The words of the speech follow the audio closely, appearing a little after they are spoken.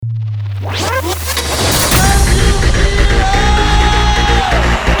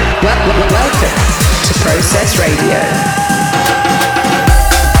Radio.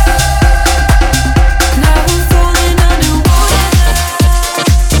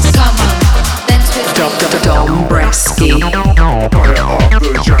 Dombresky.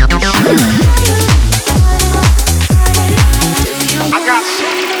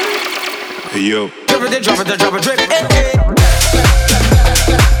 Hey yo. Drop it, drop it, drop it, drip.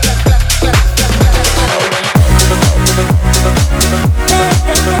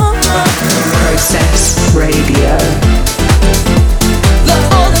 Process Radio. The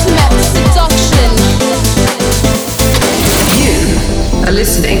ultimate seduction. You are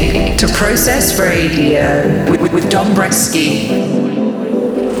listening to Process Radio with Dombresky.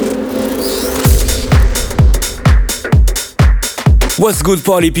 What's good,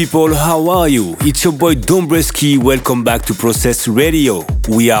 party people? How are you? It's your boy Dombresky. Welcome back to Process Radio.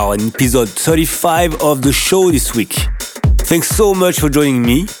 We are on episode 35 of the show this week. Thanks so much for joining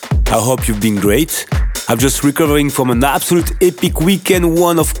me. I hope you've been great. I'm just recovering from an absolute epic weekend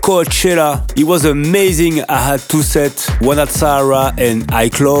one of Coachella. It was amazing. I had two sets, one at Sahara, and I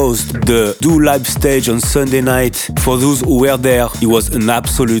closed the A.D.O.R live stage on Sunday night. For those who were there, it was an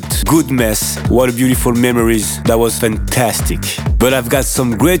absolute good mess. What a beautiful memories. That was fantastic. But I've got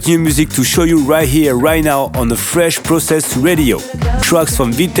some great new music to show you right here, right now on the Fresh Process Radio. Tracks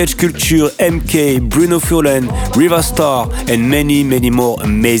from Vintage Culture, MK, Bruno Furlan, Riva, Starr, and many, many more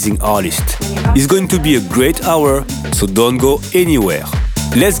amazing artists. It's going to be a great hour, so don't go anywhere.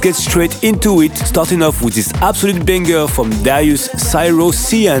 Let's get straight into it, starting off with this absolute banger from Darius,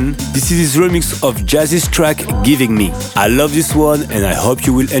 Syrossian. This is his remix of Jazzy's track, Giving Me. I love this one and I hope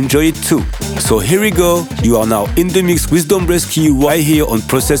you will enjoy it too. So here we go, you are now in the mix with Dombresky right here on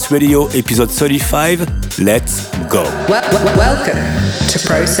Process Radio episode 35. Let's go. Welcome to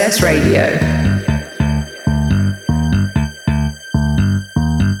Process Radio.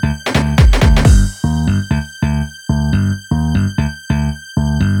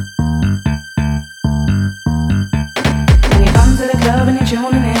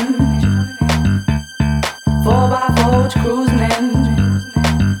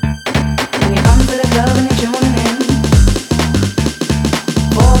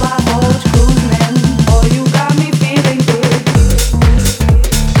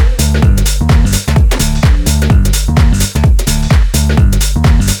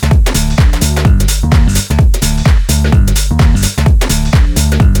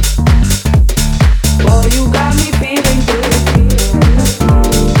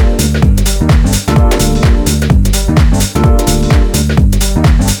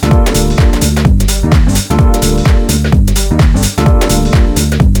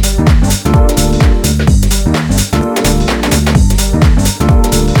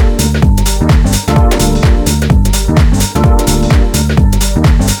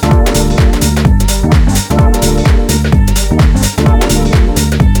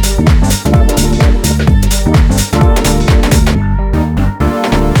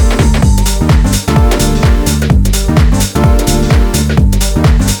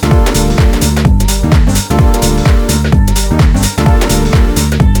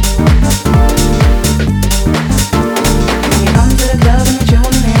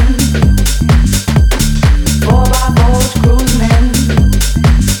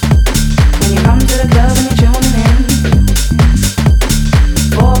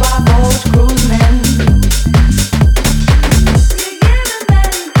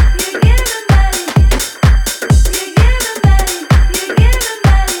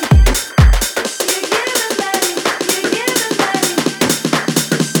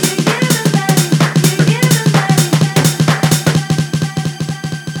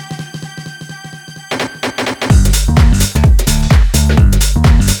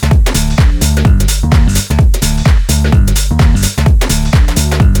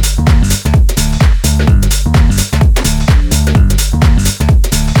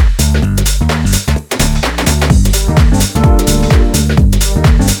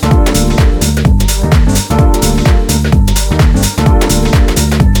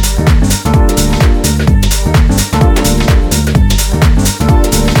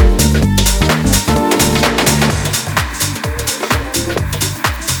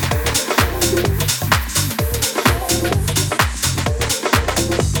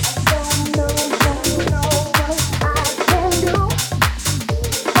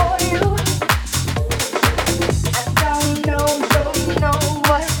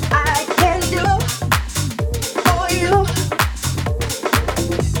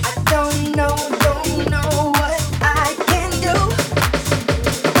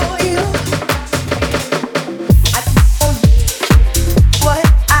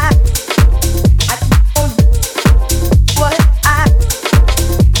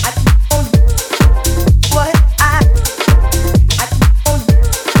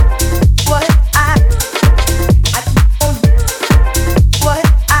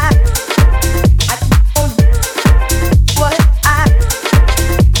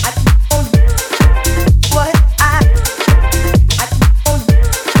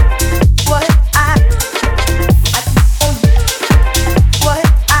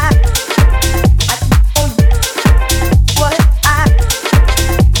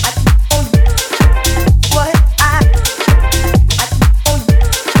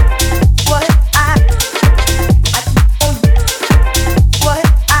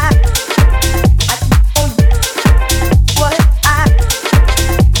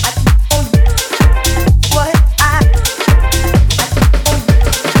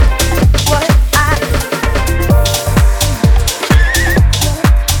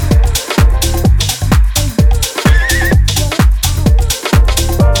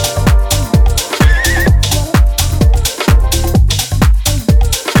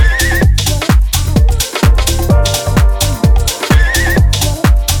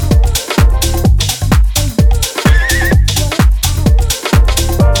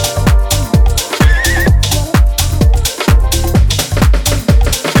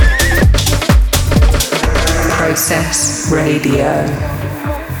 Process Radio.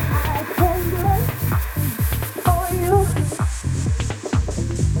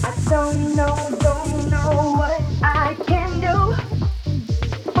 Don't know what I can do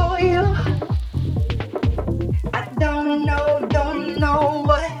for you. I don't know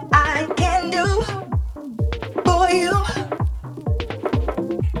what I can do for you.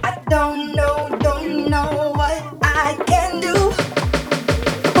 I don't know what I can do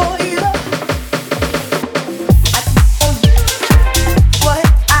for you.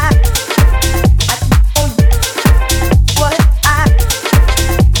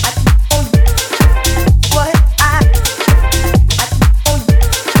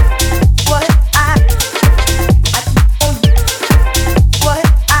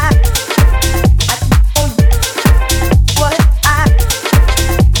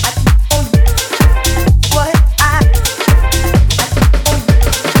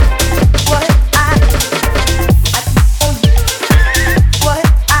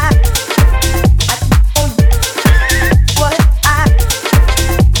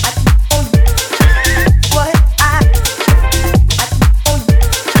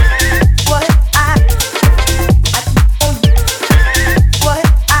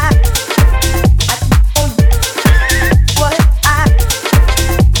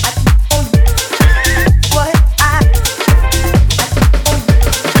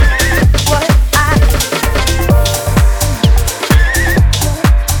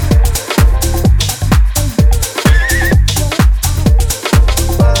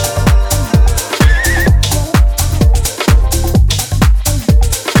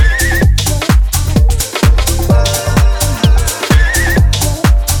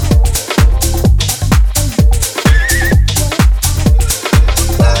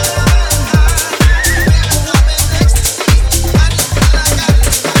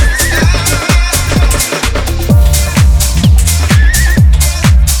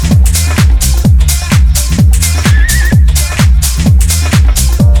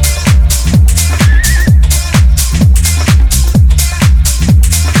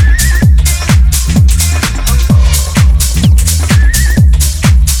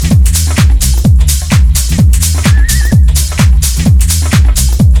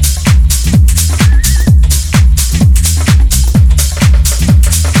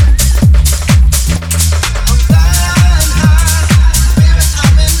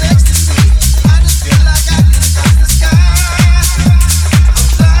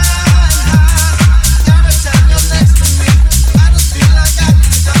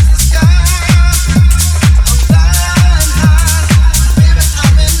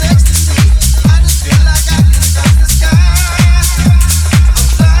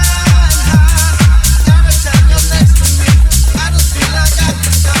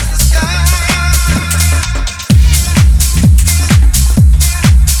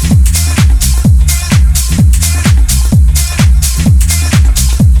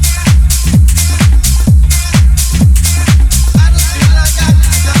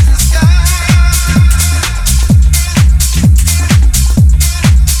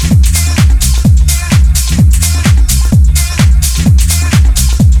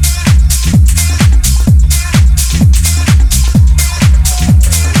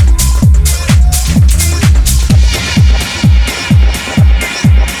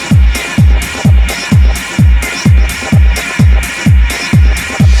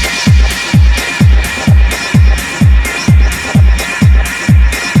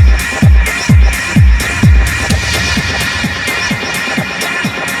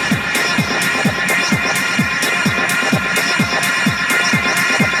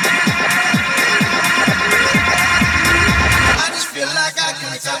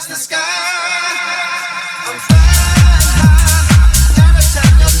 Sky.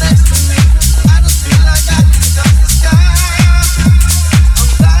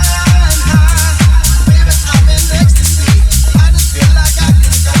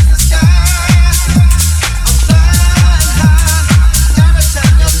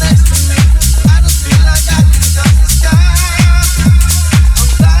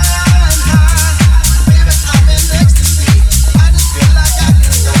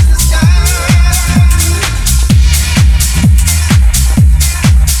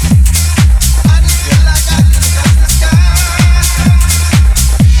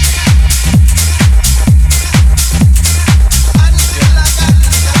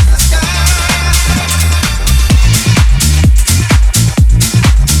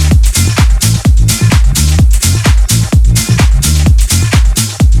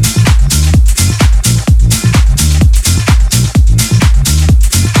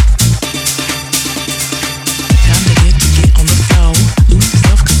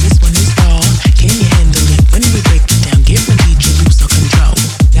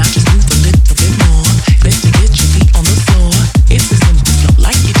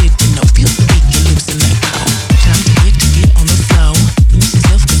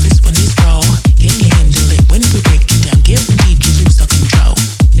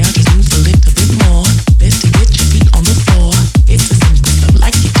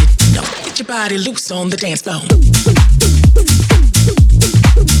 your body loose on the dance floor. On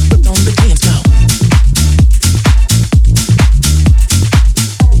the dance floor.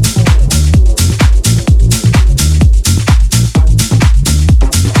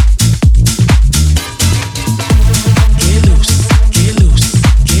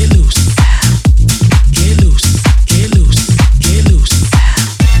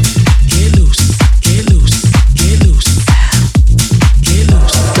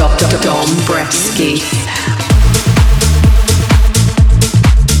 Dombresky.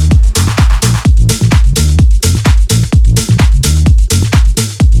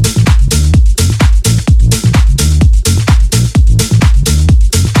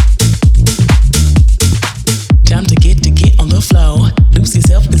 Time to get on the floor. Lose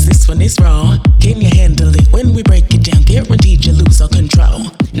yourself, cause this one is raw. Can you handle it when we break it down? Guaranteed you lose all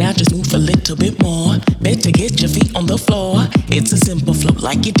control. Now just move a little bit more. Better get your feet on the floor. It's a simple flow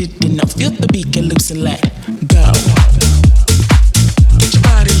like you didn't know. Feel the beat, get loose and let go. Get your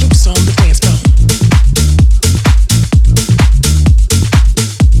body loose on the dance floor.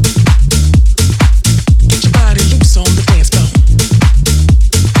 Get your body loose on the dance floor.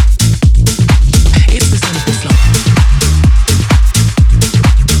 It's a simple flow.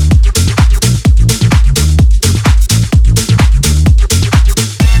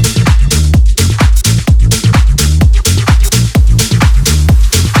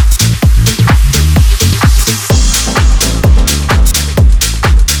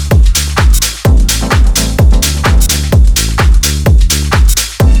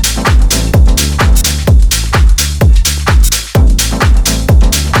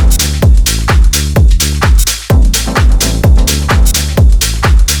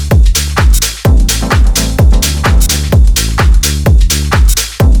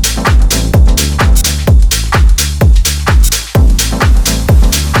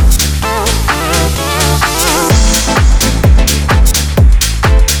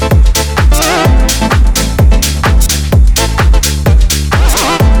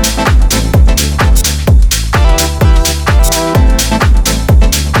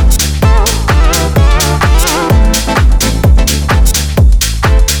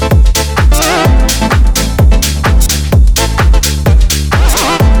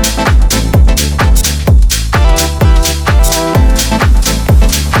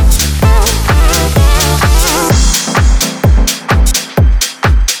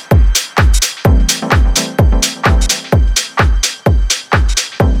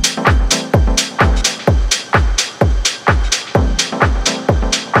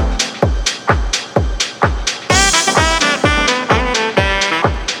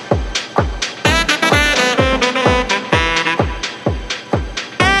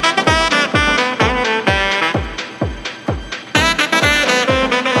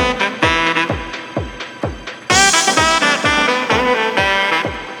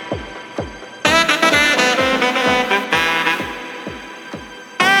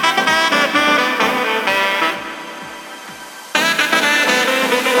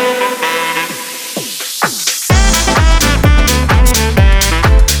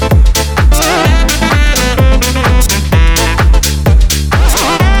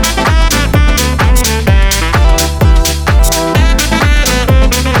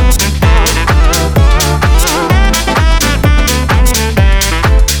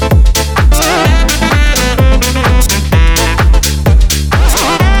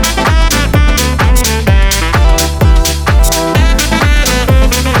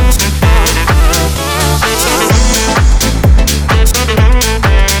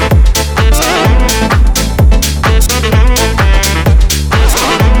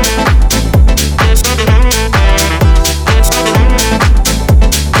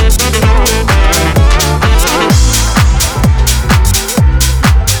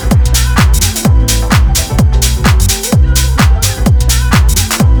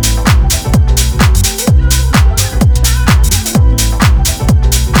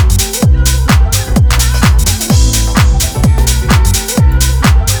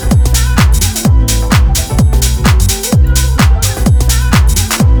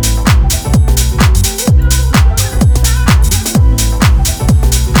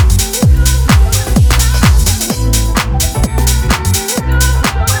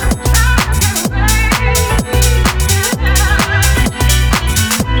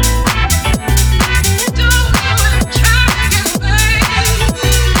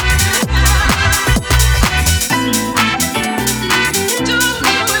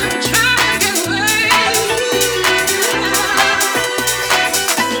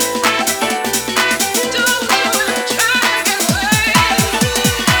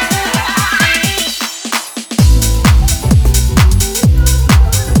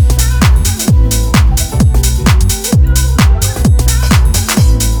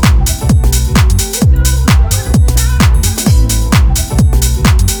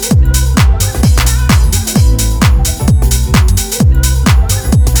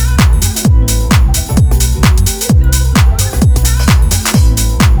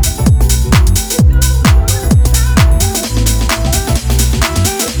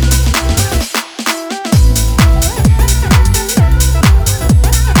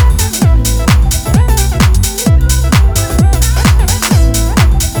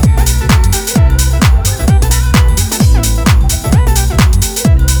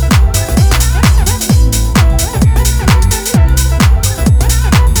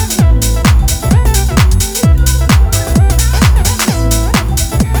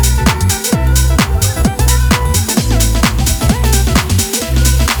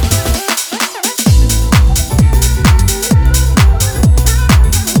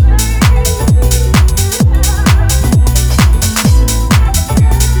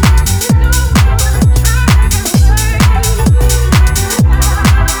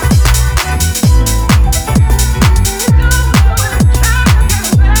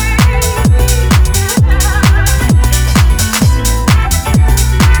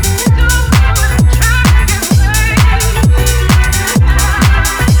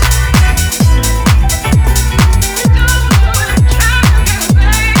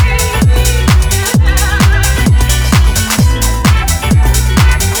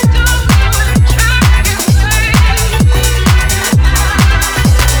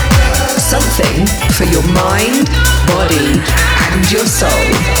 something for your mind, body, and your soul.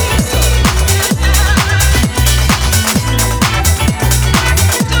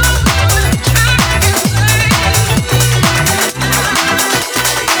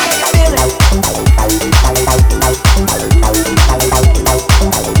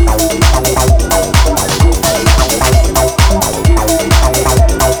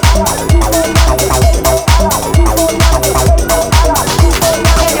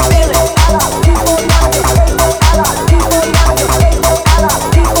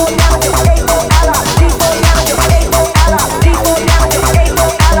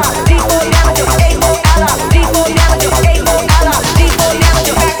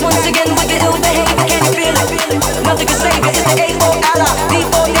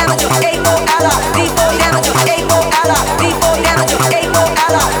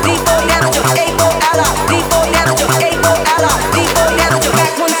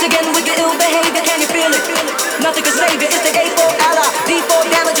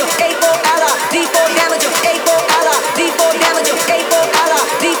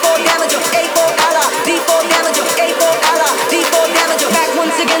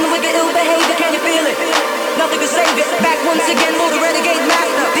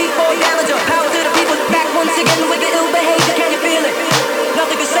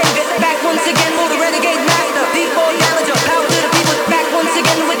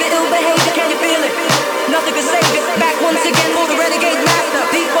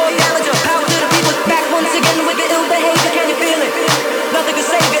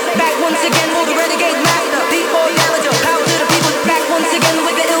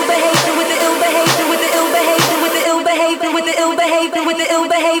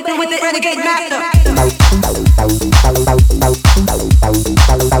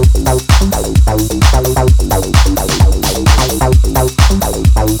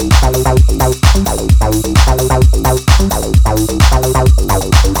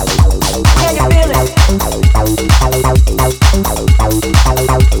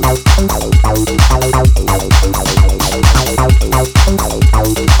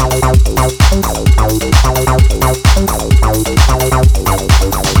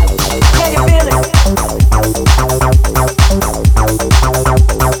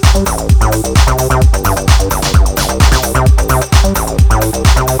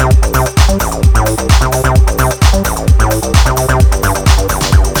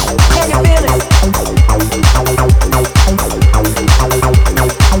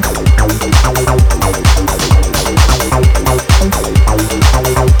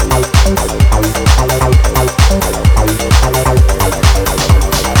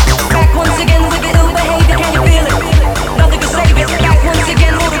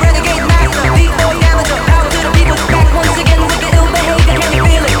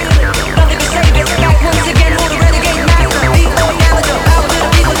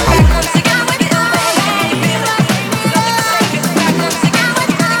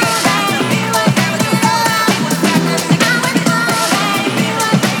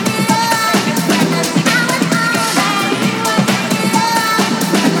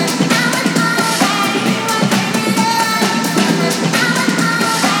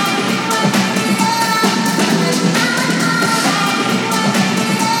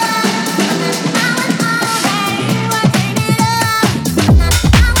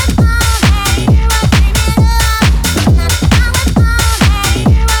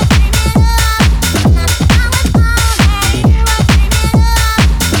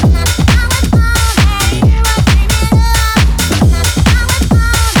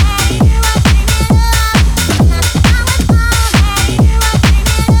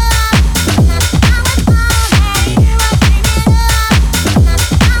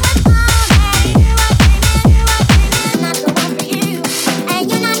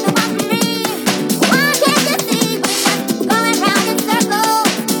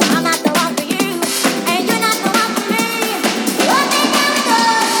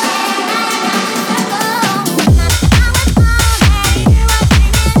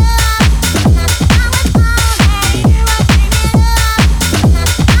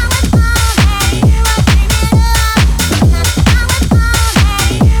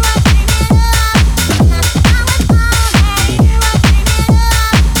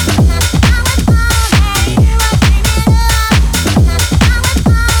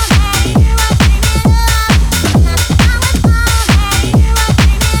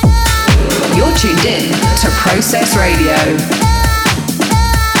 Process Radio.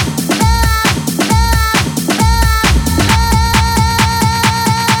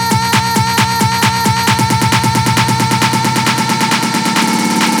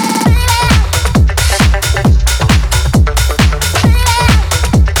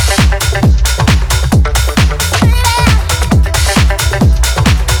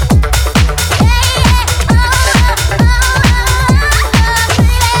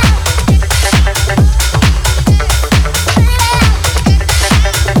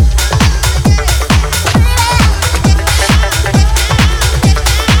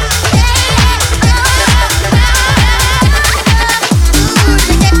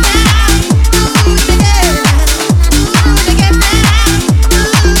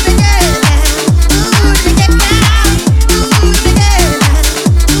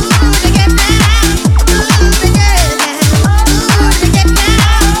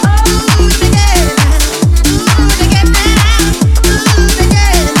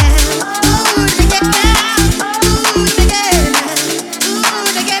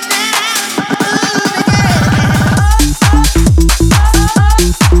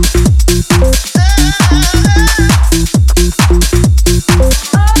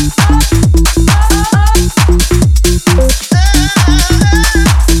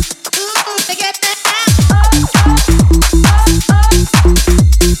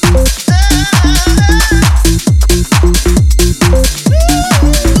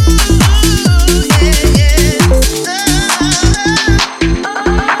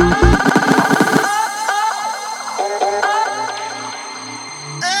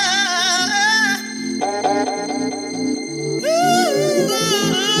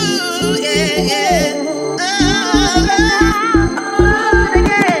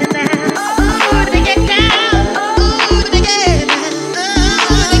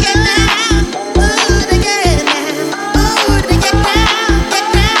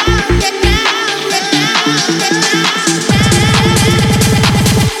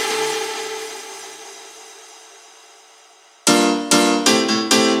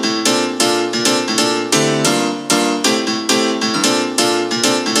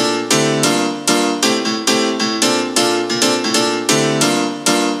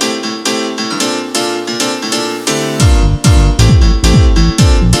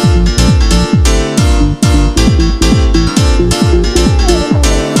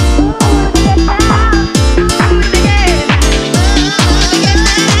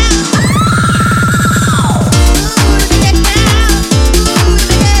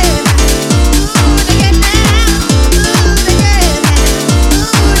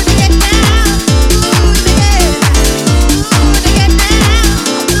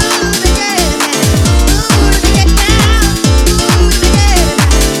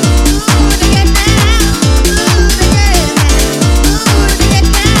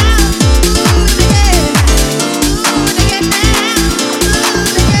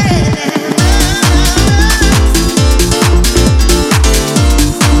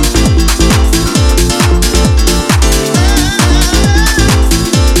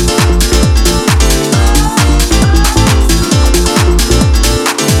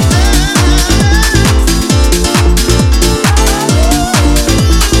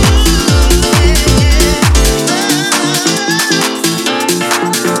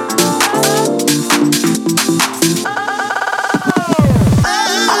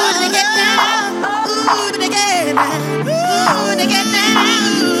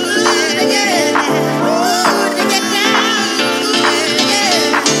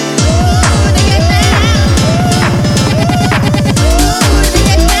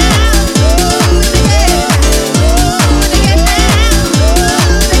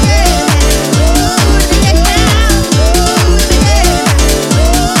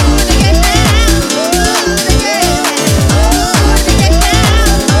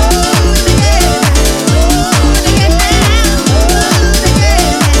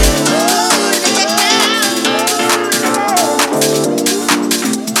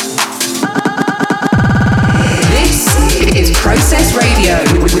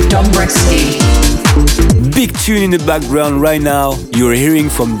 tune in the background right now, you're hearing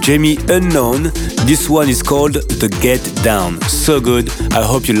from Jamie Unknown. This one is called The Get Down. So good, I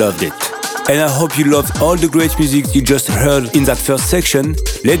hope you loved it. And I hope you loved all the great music you just heard in that first section.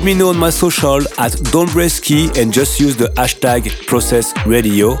 Let me know on my social at Dombresky and just use the hashtag Process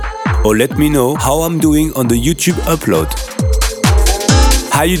Radio, or let me know how I'm doing on the YouTube upload.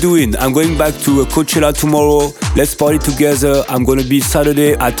 How you doing? I'm going back to Coachella tomorrow. Let's party together. I'm gonna be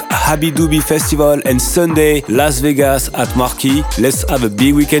Saturday at Habidubi Festival and Sunday Las Vegas at Marquee. Let's have a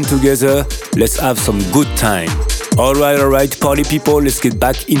big weekend together. Let's have some good time. Alright, party people, let's get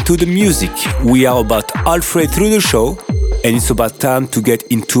back into the music. We are about halfway through the show, and it's about time to get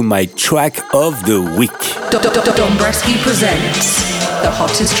into my track of the week. Dombresky presents the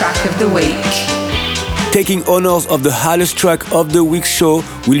hottest track of the week. Taking honors of the hottest track of the week show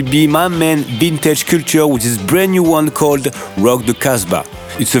will be my man Vintage Culture with his brand new one called Rock the Casbah.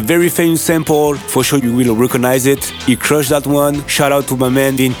 It's a very famous sample, for sure you will recognize it. He crushed that one. Shout out to my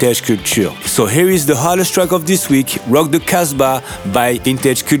man Vintage Culture. So here is the hottest track of this week, Rock the Casbah by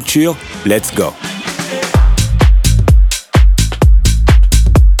Vintage Culture. Let's go.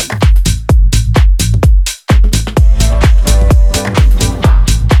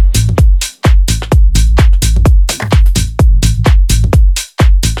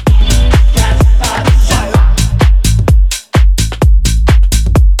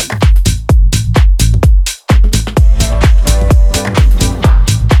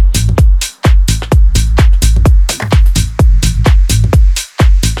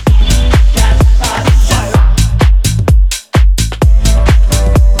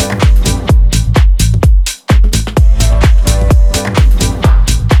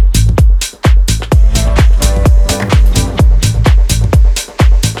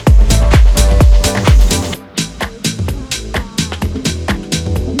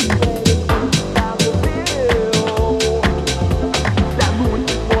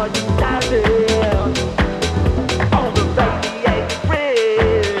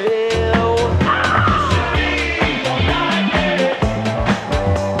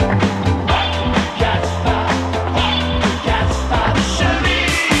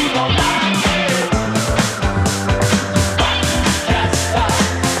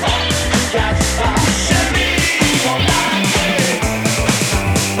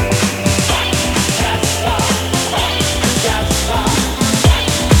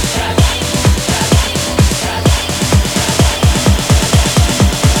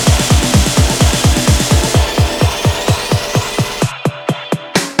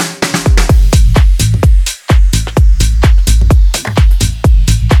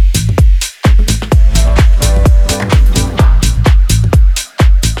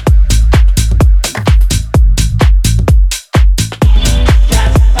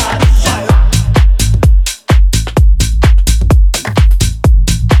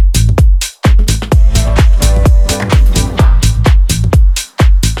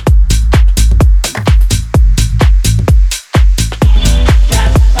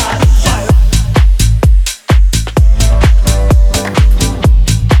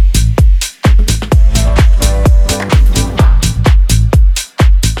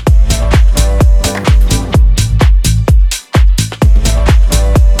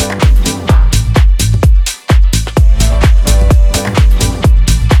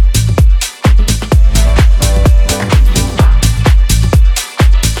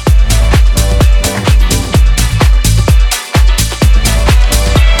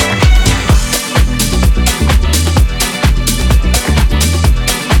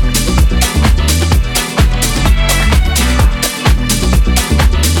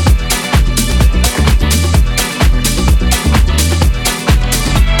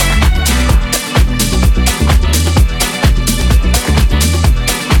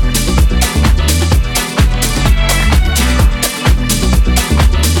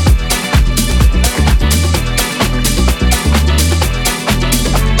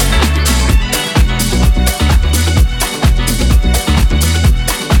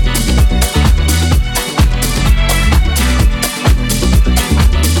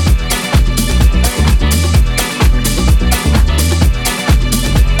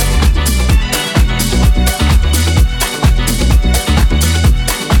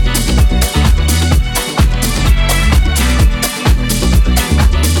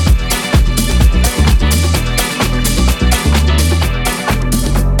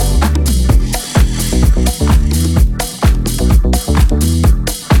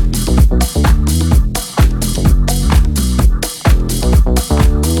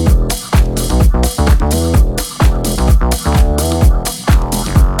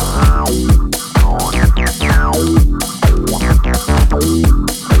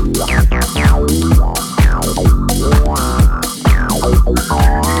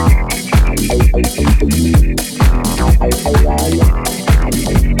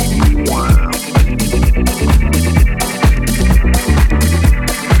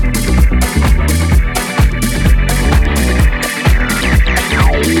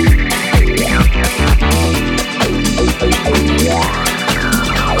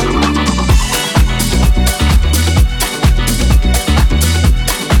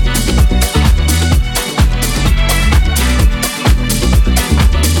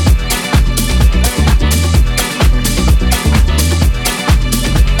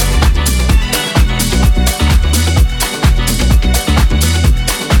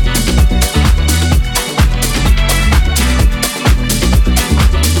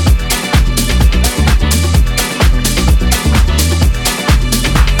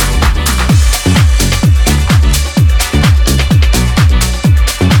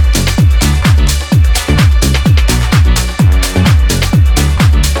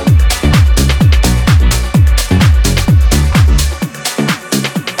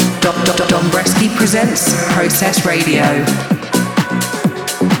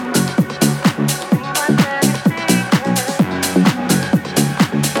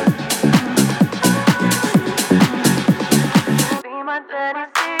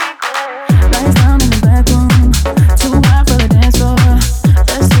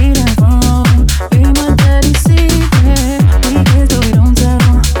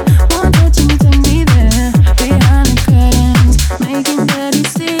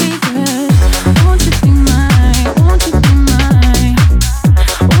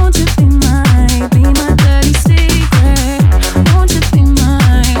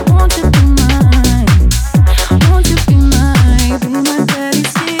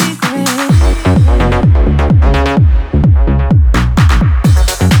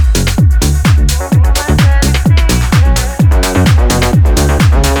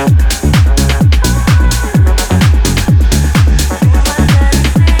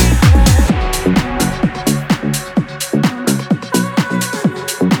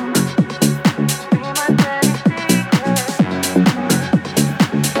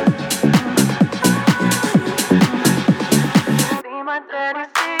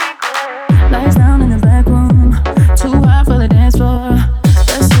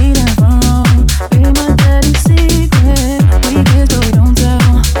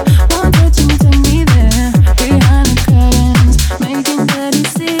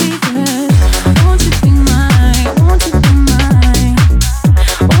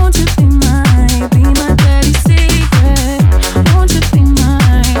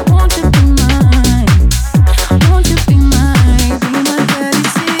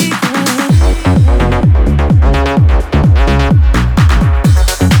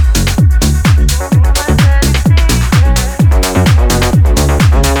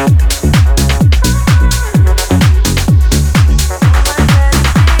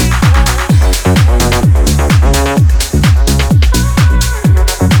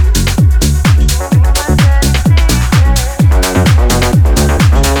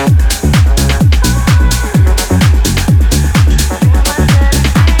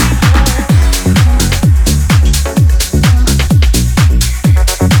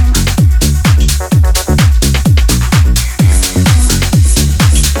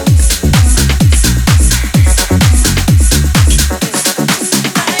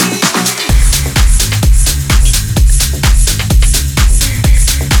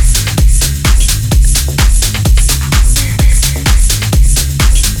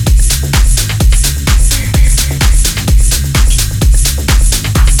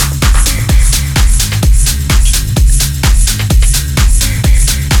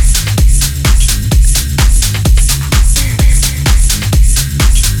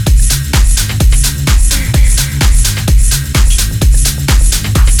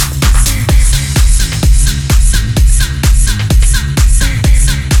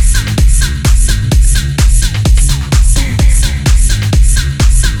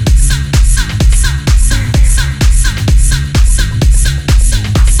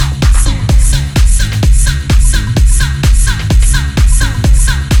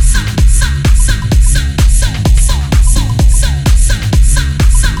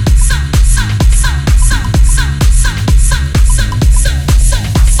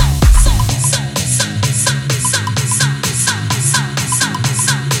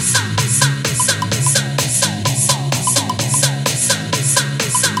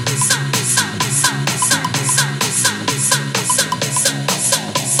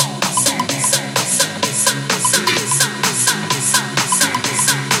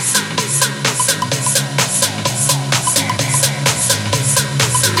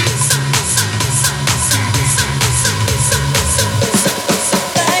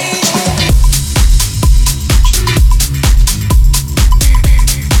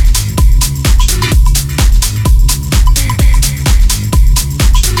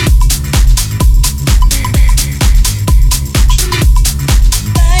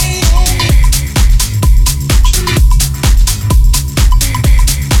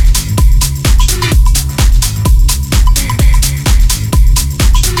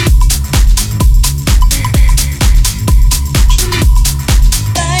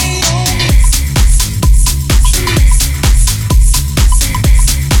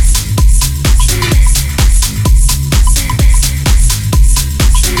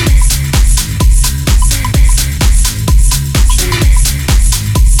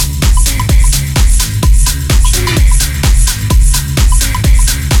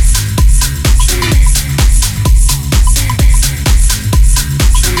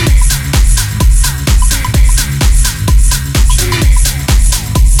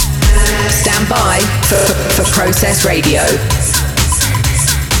 Process Radio.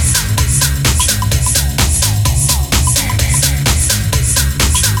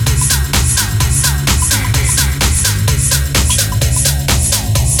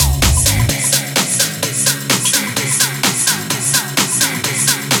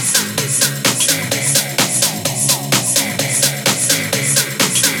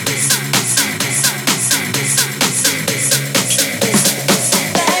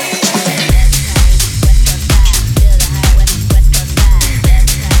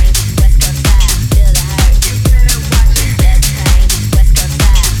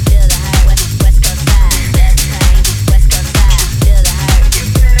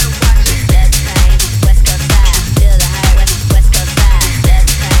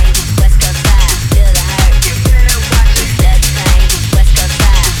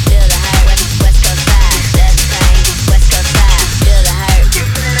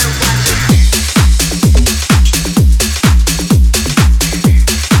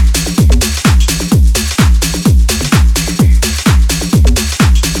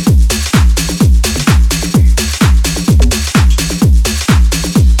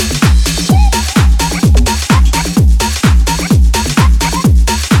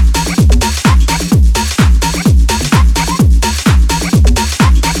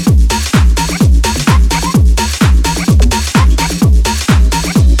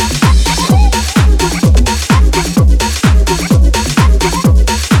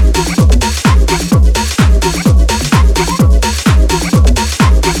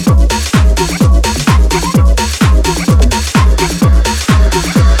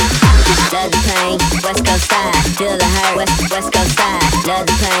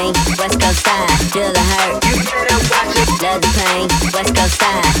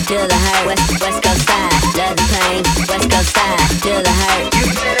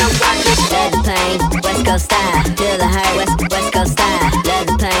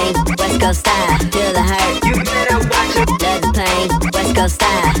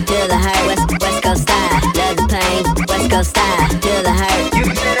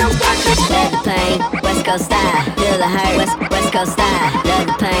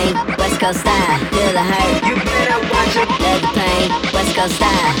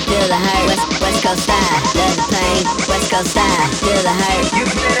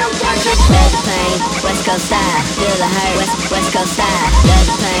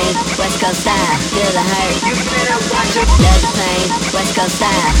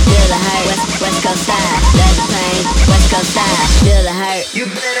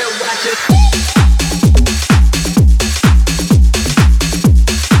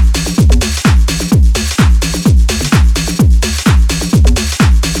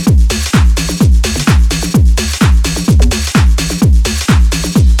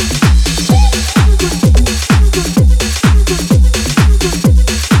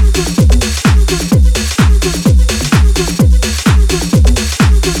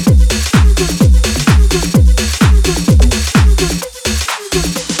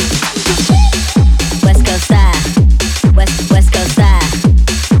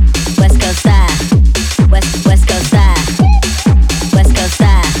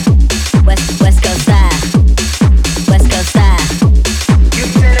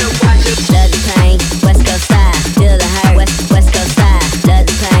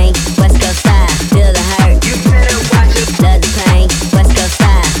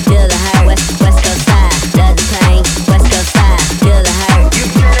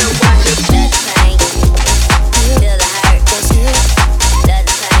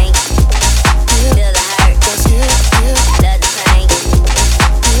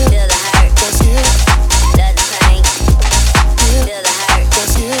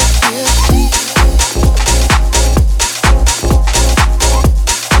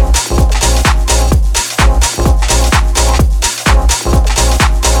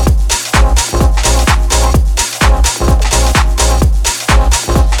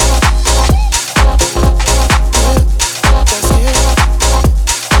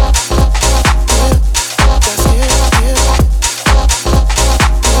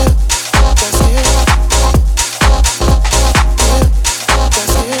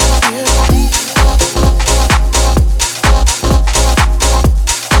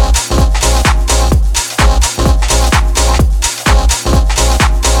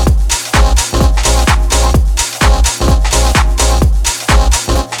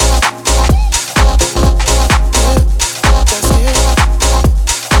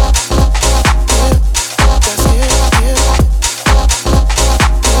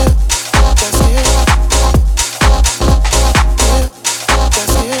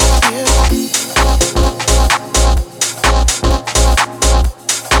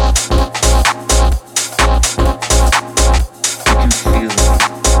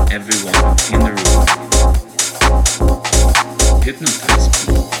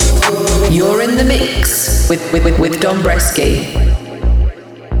 with Dombresky.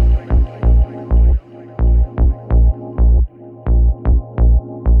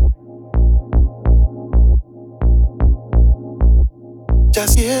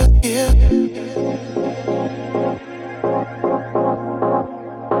 Just yeah.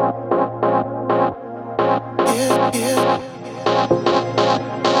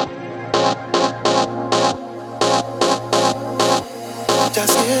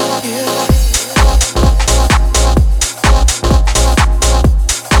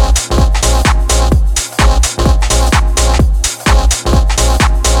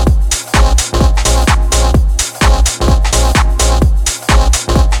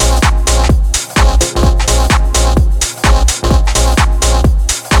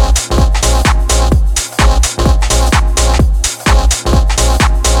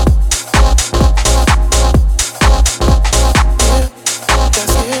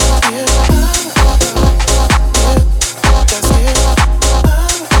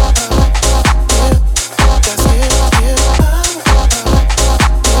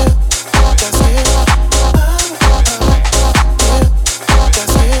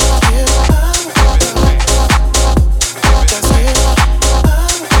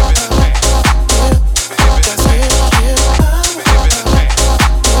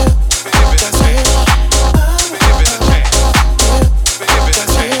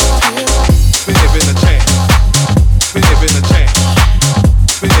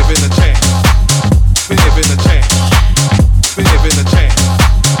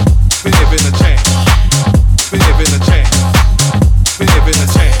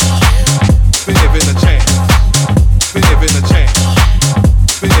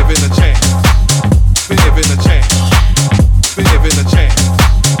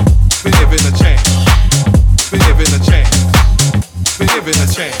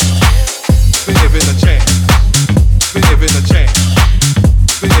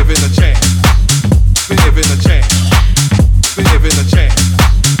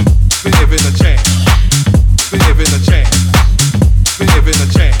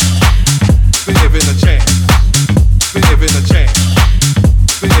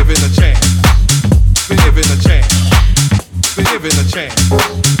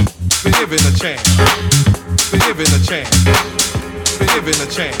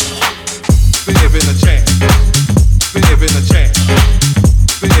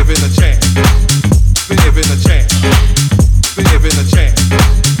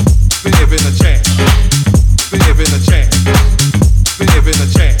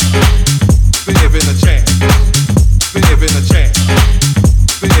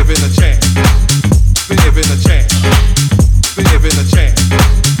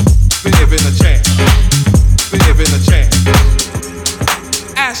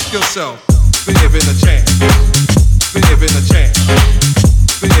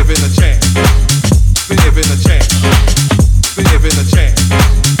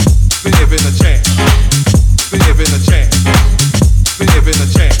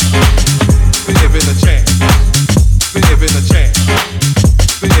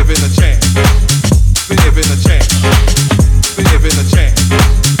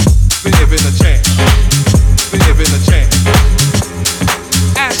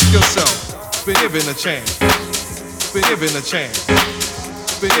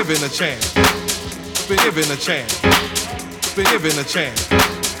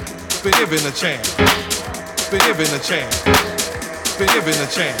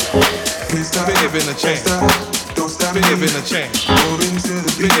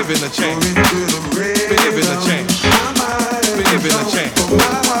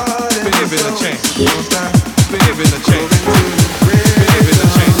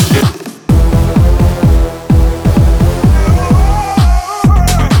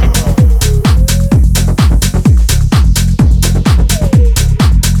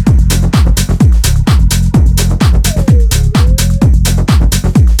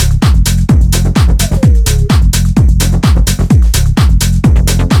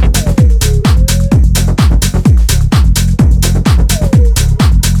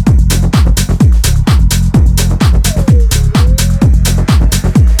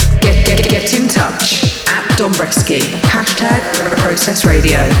 Dombresky, #Process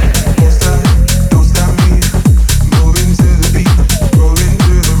Radio.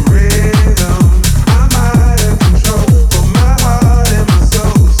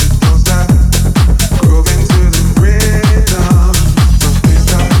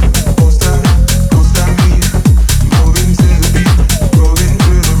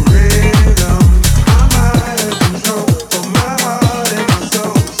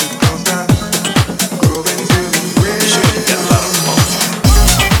 Going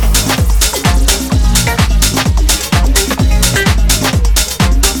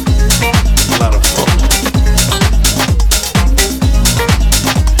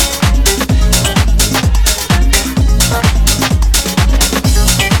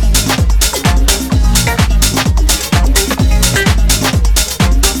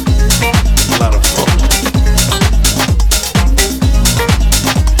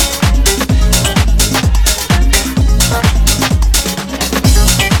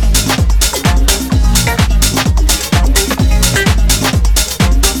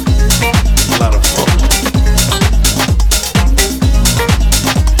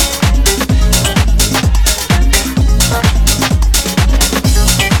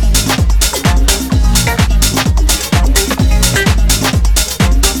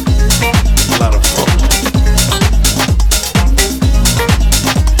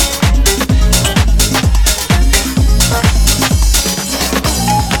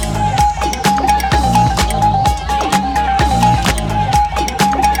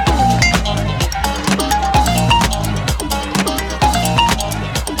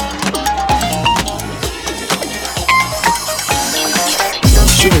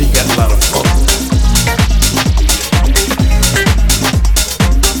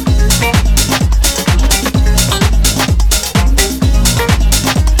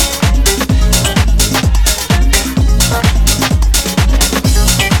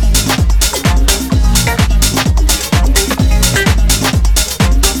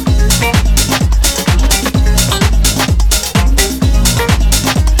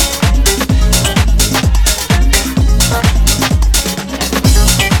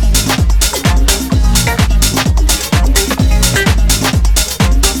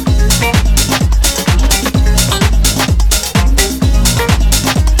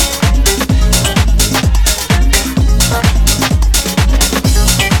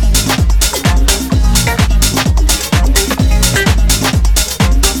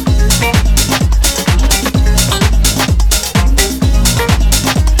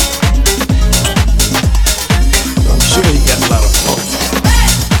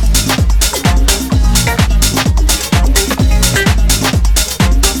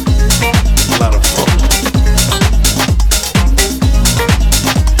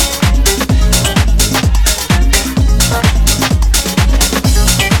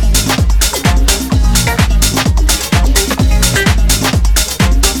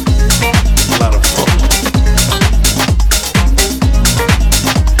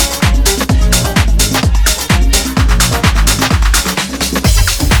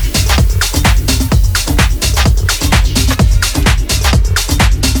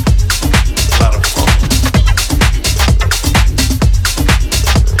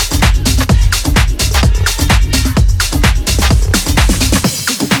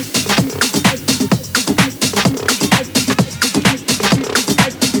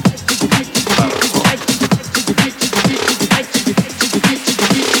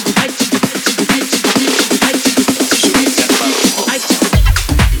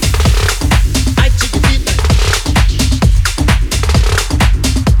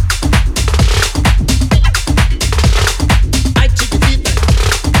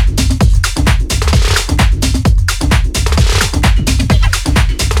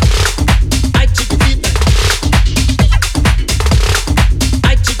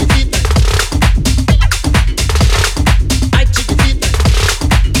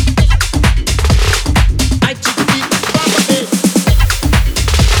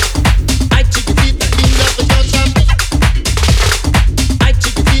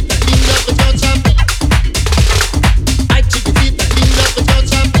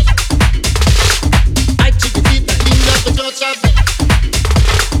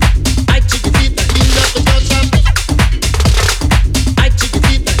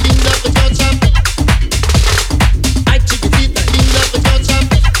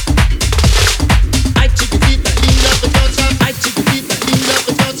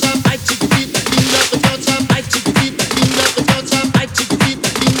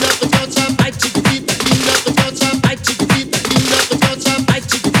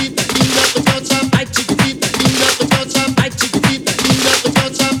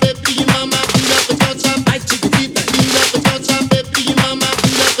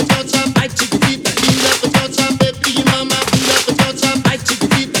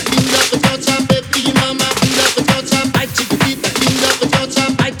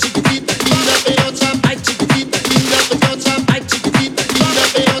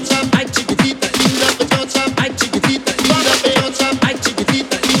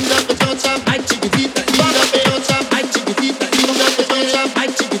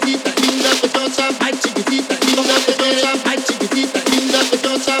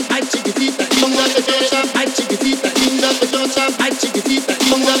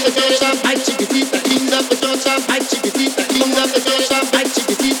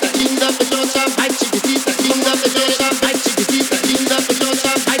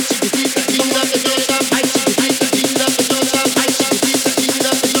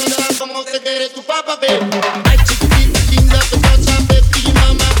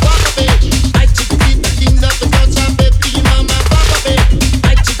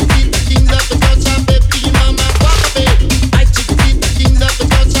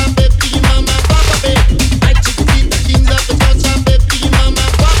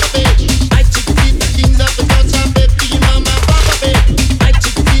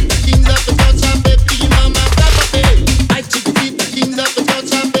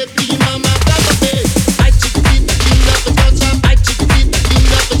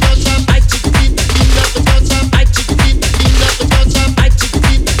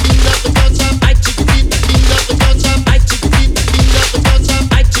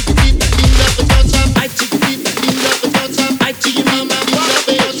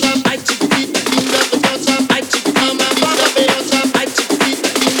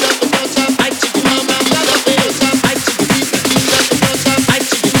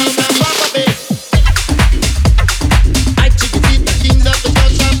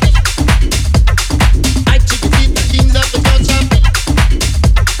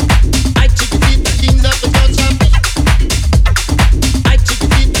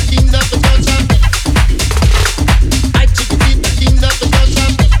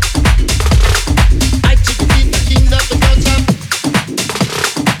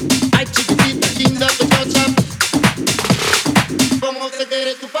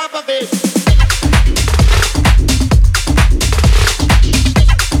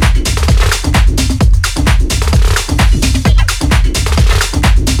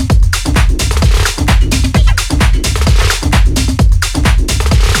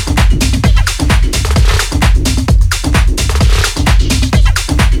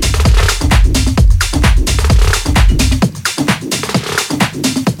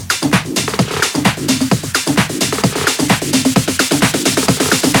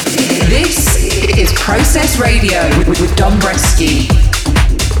Radio with Dombresky.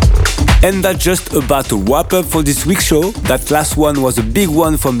 And that's just about to wrap up for this week's show. That last one was a big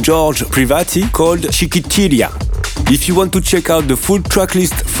one from George Privatti called Chiquitilla. If you want to check out the full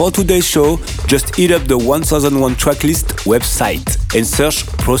tracklist for today's show, just hit up the 1001 Tracklist website and search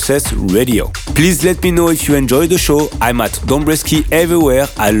Process Radio. Please let me know if you enjoyed the show. I'm at Dombresky everywhere.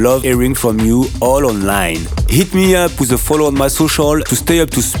 I love hearing from you all online. Hit me up with a follow on my social to stay up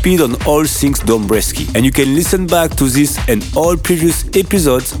to speed on all things Dombresky. And you can listen back to this and all previous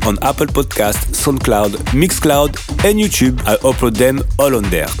episodes on Apple Podcasts, SoundCloud, Mixcloud and YouTube. I upload them all on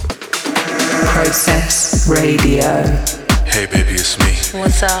there. Process Radio. Hey baby, it's me.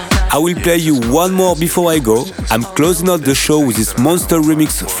 What's up? I will play you one more before I go. I'm closing out the show with this monster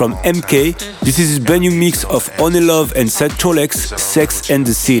remix from MK. This is his brand new mix of Honeyluv and Seth Sex and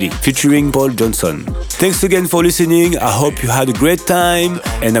the City, featuring Paul Johnson. Thanks again for listening. I hope you had a great time,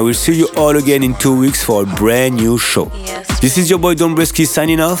 and I will see you all again in 2 weeks for a brand new show. This is your boy Dombresky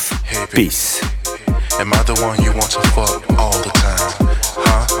signing off. Peace. Am I the one you want to fuck all the time?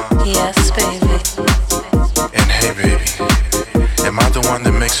 Huh? Yes, baby. And hey baby, am I the one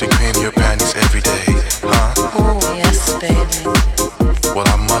that makes you clean your panties every day? Huh? Oh, yes, baby. Well,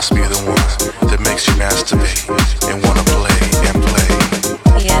 I must be the one that makes you masturbate and wanna play and play.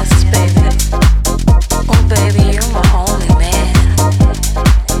 Yes, baby. Oh, baby, you're my only man.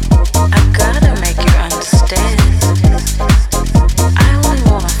 I gotta make you understand. I only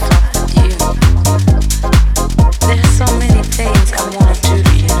wanna fuck with you. There's so many things I wanna do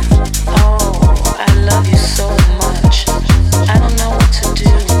to you. Oh, I love you so much. I don't know what to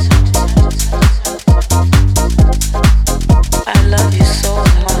do. I love you so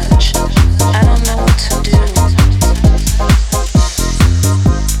much. I don't know what to do.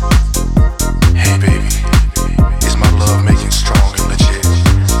 Hey baby, is my love making strong and legit?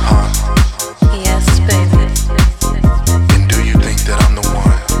 Huh? Yes, baby. And do you think that I'm the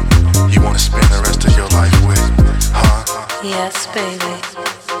one you wanna spend the rest of your life with? Huh? Yes, baby.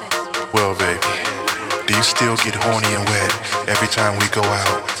 Well baby, do you still get horny and wet every time we go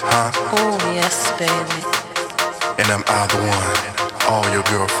out? Huh? Oh, yes, baby. And am I the one all your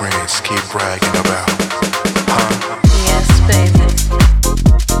girlfriends keep bragging about? Huh? Yes, baby.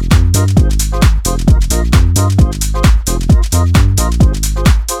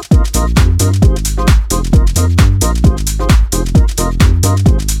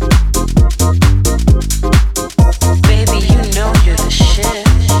 Baby, you know you're the shit.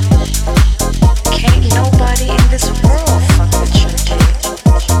 Can't nobody in this world fuck with your dick.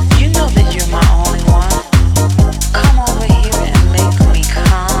 You know that you're my only one. Come over here and make me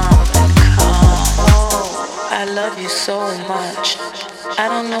come and come. Oh, I love you so much. I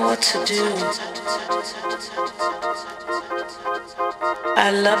don't know what to do.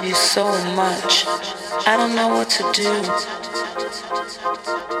 I love you so much. I don't know what to do.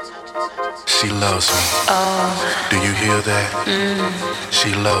 She loves me. Oh, Do you hear that?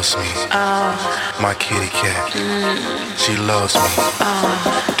 She loves me. My kitty cat. She loves me.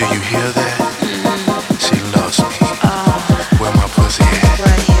 Do you hear that? She loves me. Where my pussy at?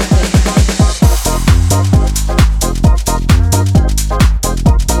 right here, baby.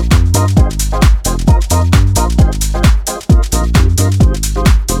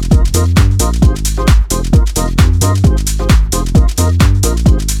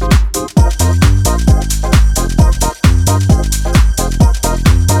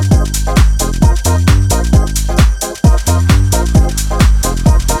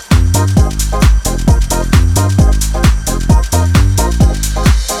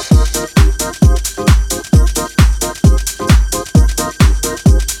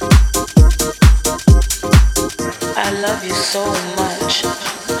 I love you so much.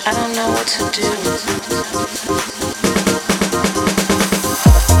 I don't know what to do.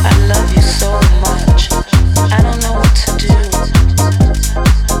 I love you so much. I don't know what to do.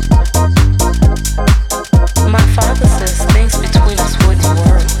 My father says things between us wouldn't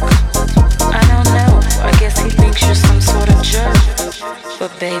work. I don't know. I guess he thinks you're some sort of jerk.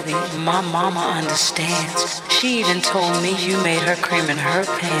 But baby, my mama understands. She even told me you made her cream in her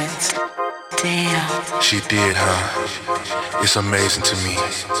pants. Damn. She did, huh? It's amazing to me,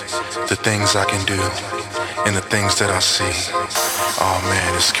 the things I can do and the things that I see. Oh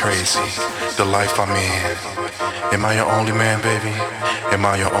man, it's crazy, the life I'm in. Am I your only man, baby? Am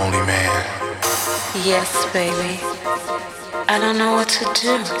I your only man? Yes, baby. I don't know what to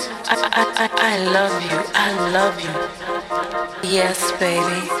do. I love you. I love you. Yes,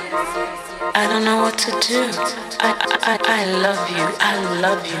 baby. I don't know what to do. I love you. I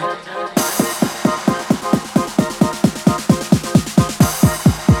love you.